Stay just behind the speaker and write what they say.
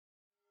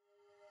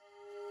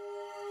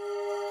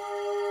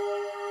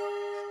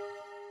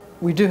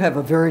We do have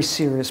a very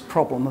serious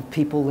problem of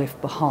people left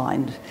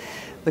behind.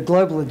 The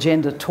global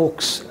agenda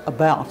talks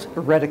about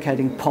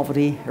eradicating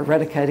poverty,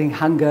 eradicating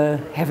hunger,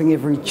 having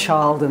every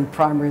child in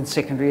primary and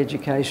secondary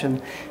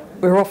education.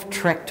 We're off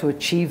track to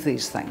achieve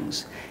these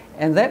things.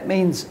 And that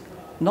means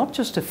not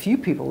just a few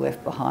people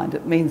left behind,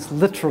 it means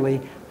literally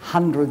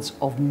hundreds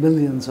of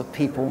millions of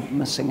people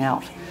missing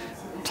out.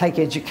 Take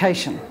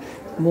education.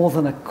 More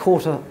than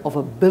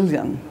 250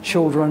 million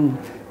children,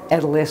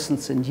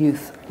 adolescents and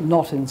youth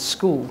not in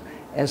school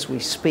as we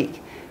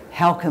speak.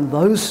 How can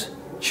those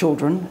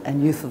children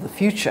and youth of the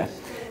future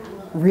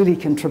really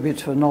contribute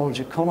to a knowledge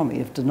economy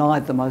if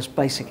denied the most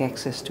basic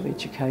access to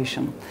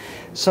education?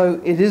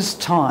 So it is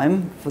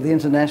time for the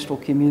international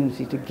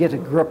community to get a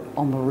grip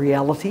on the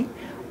reality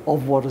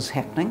of what is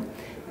happening.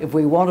 If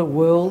we want a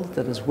world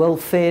that is well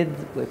fed,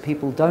 where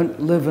people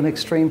don't live in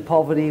extreme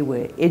poverty,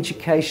 where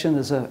education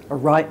is a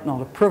right,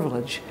 not a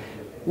privilege,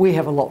 we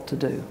have a lot to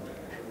do.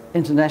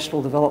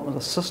 International development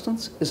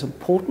assistance is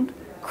important,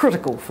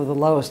 critical for the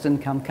lowest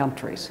income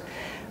countries.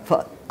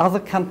 For other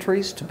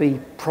countries to be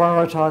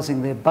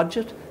prioritising their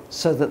budget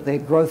so that their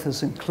growth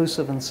is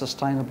inclusive and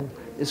sustainable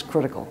is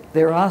critical.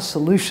 There are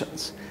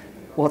solutions.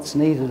 What's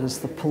needed is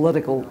the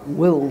political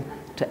will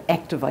to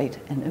activate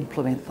and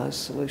implement those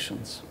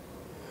solutions.